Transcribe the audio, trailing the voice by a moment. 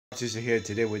Popchaser here.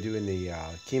 Today we're doing the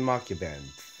Band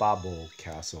Fabul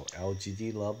Castle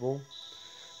LGD level.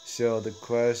 So the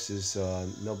quest is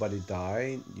nobody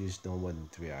died, use no more than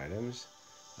 3 items,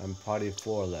 and party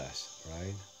 4 or less,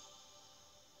 right?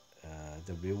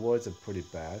 The rewards are pretty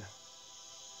bad.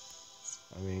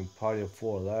 I mean, party of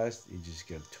 4 or less, you just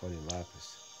get 20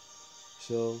 lapis.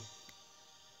 So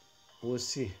we'll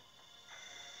see.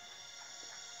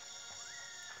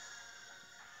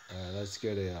 Let's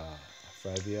get a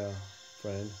Fabia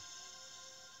friend.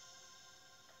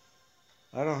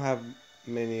 I don't have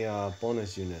many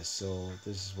bonus units, so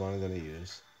this is what I'm gonna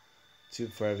use. 2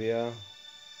 Fabia,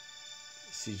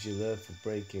 CG live for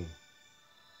breaking,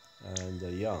 and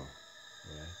young.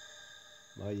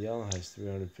 Right? My young has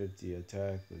 350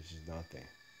 attack, which is nothing.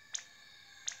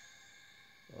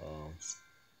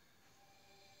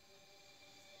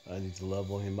 I need to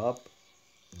level him up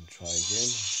and try again.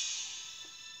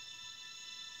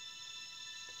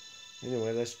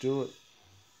 Anyway, let's do it.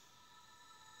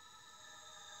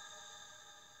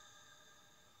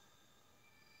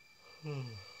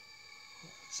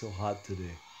 It's so hot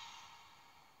today.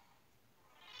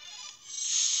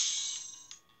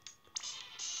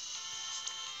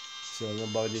 So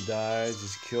nobody dies,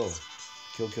 just kill.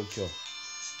 Kill, kill, kill.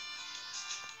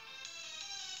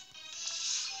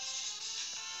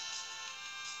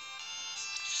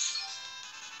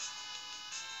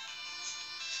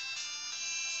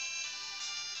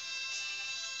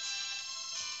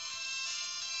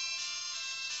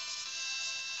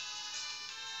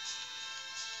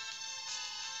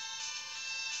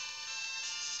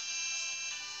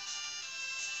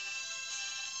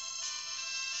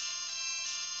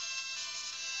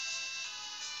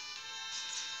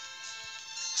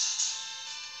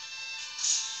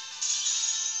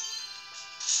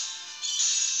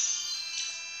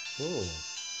 Oh,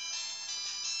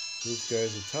 these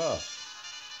guys are tough.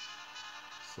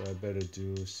 So I better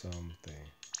do something.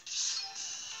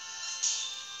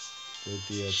 Break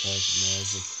the attack of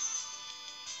magic.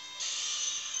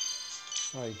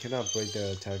 Oh, you cannot break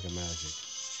the attack of magic.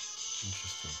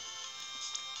 Interesting.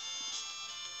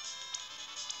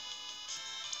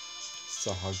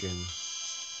 Sahagin.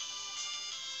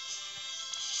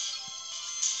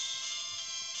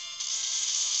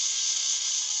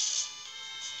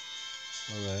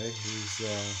 Alright,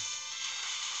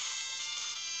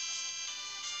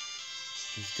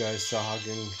 this guy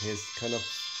Sahagin hits kind of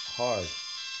hard.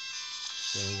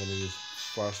 So I'm gonna use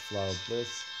Frost Flower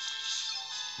Blitz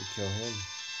to kill him.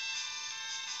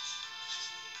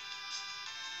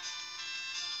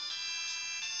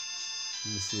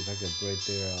 Let me see if I can break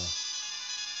their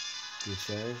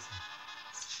defense.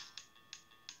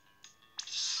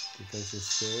 Defensive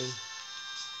spirit.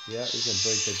 Yeah, you can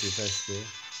break the defense spirit.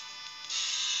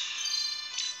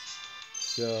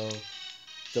 So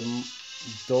the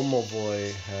Domo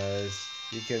Boy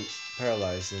you can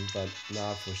paralyze him, but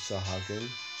not for Sahagin.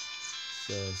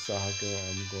 So Sahagin,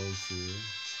 I'm going to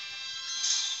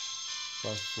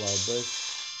Frost Flower Blitz.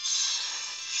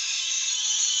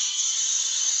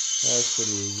 That's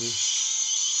pretty easy.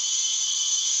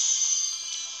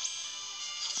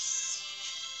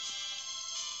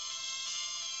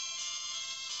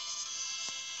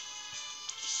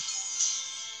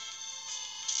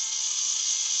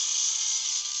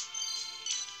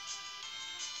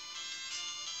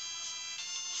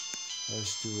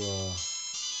 Let's do a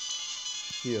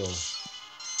heal.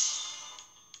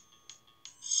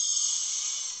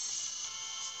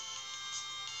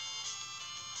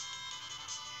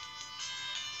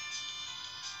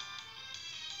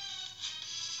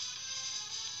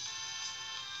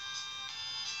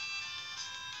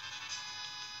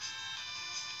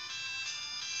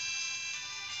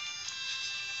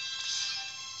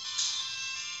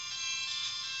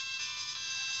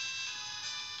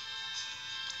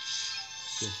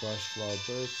 The Frost Flower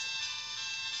Blitz.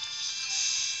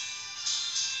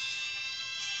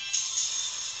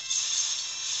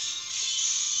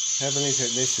 Heavenly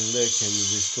Technician Lick can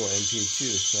restore MP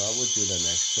too, so I will do that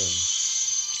next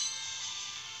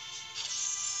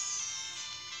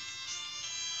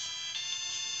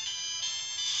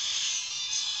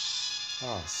turn.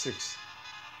 Ah, 6.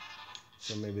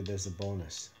 So maybe there's a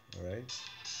bonus, alright?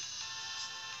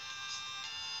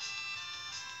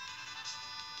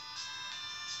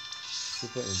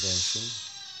 Super Invention.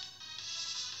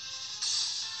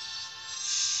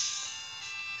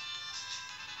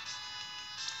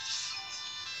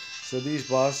 So these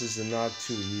bosses are not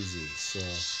too easy, so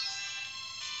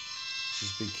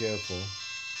just be careful.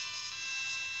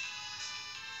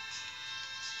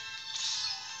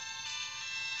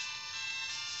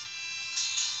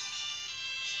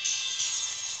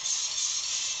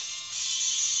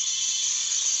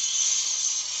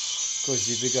 Because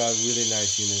if you got really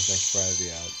nice units like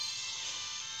Friday out,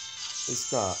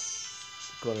 it's not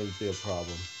going to be a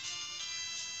problem.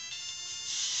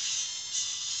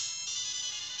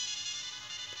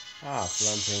 Ah,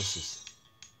 Flam Princess.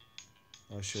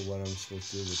 Not sure what I'm supposed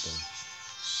to do with them.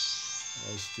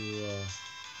 Let's do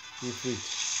E-Fleet.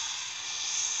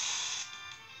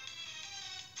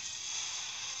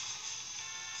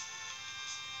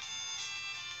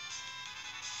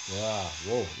 Yeah,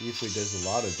 whoa, E-Fleet does a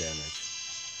lot of damage.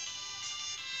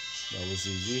 That was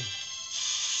easy.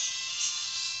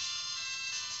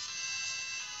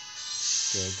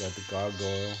 Okay, got the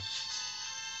gargoyle.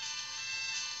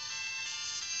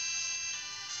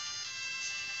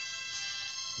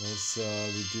 Let's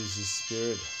reduce his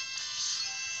spirit.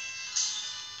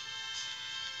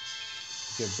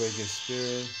 You can break his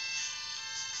spirit.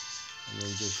 And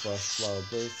then do flash flower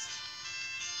burst.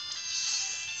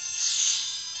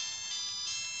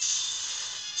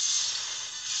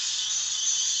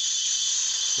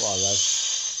 Wow, that's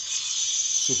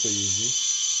super easy.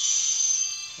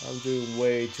 I'm doing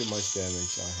way too much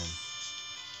damage on him.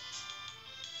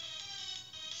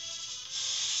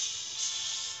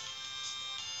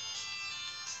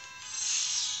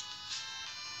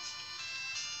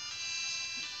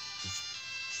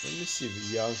 Let me see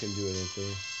if Yang can do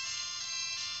anything.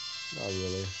 Not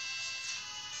really.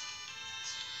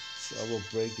 So I will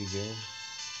break again.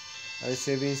 I'm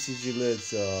saving CG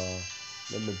lids.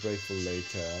 Let me break for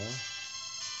later.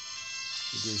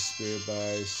 Reduce spirit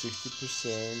by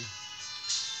 60%.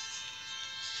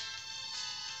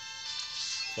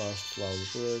 Fast flower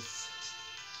bullets.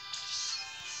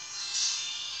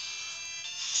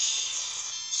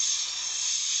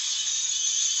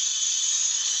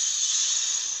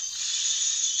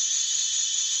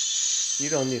 You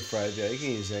don't need Friday. You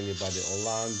can use anybody.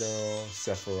 Orlando,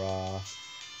 Sephiroth,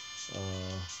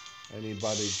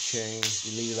 anybody, Chang,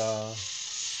 Lila.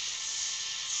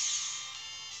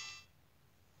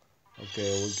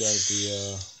 Okay, we got the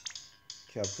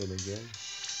captain again.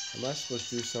 Am I supposed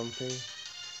to do something?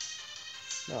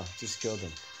 No, just kill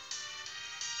them.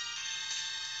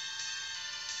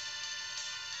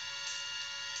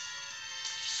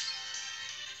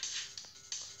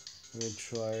 Let me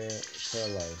try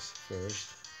paralyze first.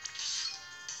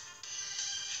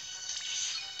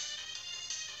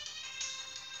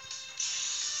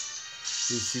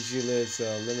 These CG lids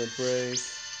limit break.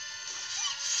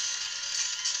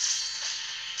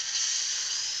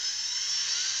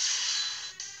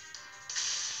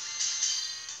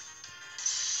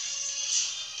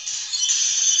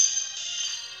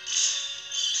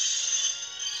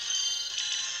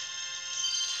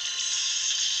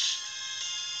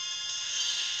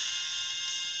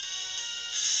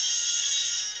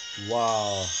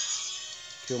 Wow,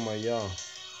 kill my young.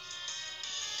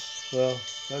 Well,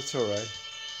 that's alright.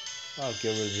 I'll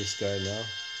get rid of this guy now.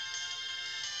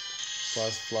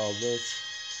 Fast flower bits.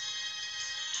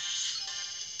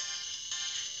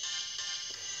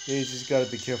 You just gotta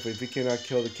be careful. If you cannot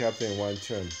kill the captain in one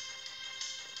turn,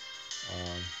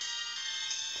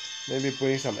 maybe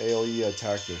bring some AoE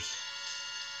attackers.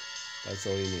 That's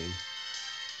all you need.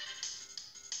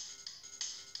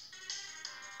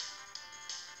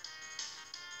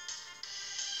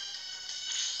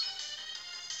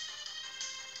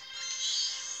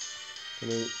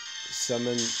 Gonna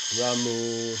summon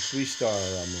Ramu, 3-star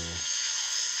Ramu.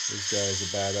 This guy is a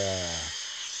badass.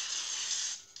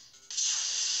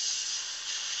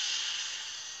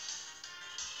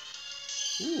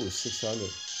 Ooh,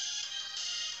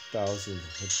 600,000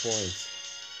 hit points.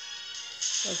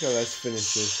 Okay, let's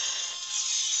finish this.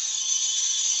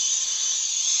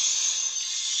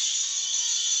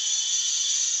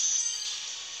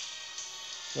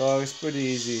 Well, it's pretty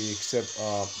easy, except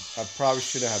I probably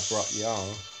should have brought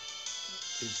Yang.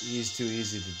 He's too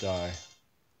easy to die.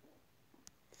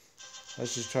 I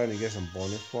was just trying to get some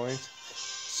bonus points.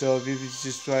 So if you're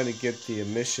just trying to get the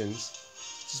missions,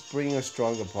 just bring a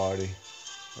stronger party.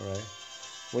 Alright?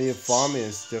 When you're farming,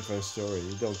 it's a different story.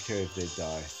 You don't care if they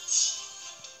die.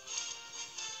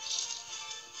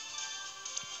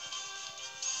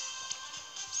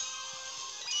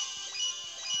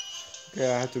 Okay,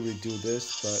 I have to redo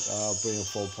this, but I'll bring a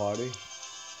full party.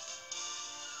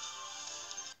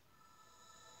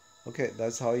 Okay,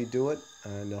 that's how you do it.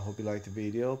 And I hope you liked the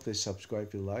video. Please subscribe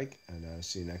if you like. And I'll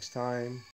see you next time.